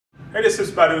Hey, this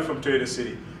is Badu from Toyota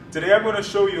City. Today I'm going to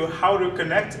show you how to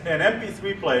connect an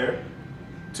MP3 player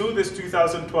to this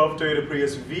 2012 Toyota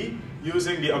Prius V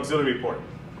using the auxiliary port.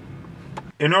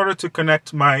 In order to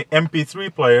connect my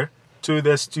MP3 player to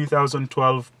this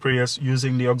 2012 Prius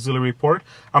using the auxiliary port,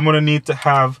 I'm going to need to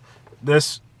have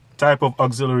this type of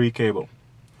auxiliary cable.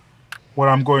 What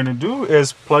I'm going to do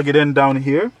is plug it in down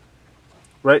here,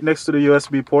 right next to the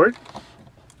USB port,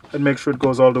 and make sure it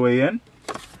goes all the way in.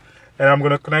 And I'm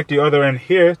going to connect the other end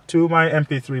here to my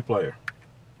MP3 player.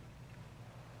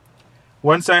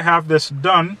 Once I have this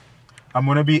done, I'm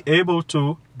going to be able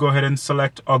to go ahead and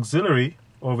select auxiliary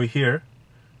over here.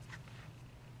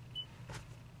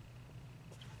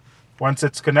 Once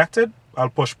it's connected, I'll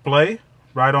push play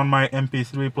right on my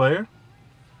MP3 player.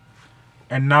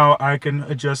 And now I can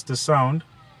adjust the sound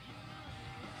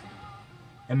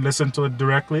and listen to it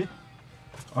directly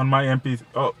on my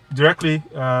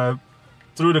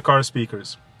through the car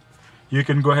speakers. You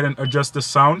can go ahead and adjust the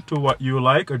sound to what you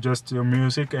like, adjust your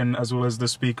music and as well as the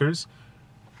speakers.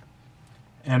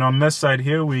 And on this side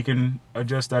here, we can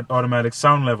adjust that automatic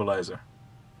sound levelizer.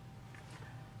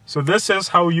 So this is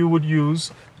how you would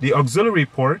use the auxiliary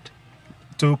port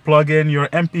to plug in your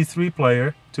MP3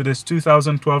 player to this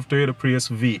 2012 Toyota Prius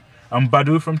V. I'm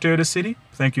Badu from Toyota City.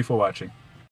 Thank you for watching.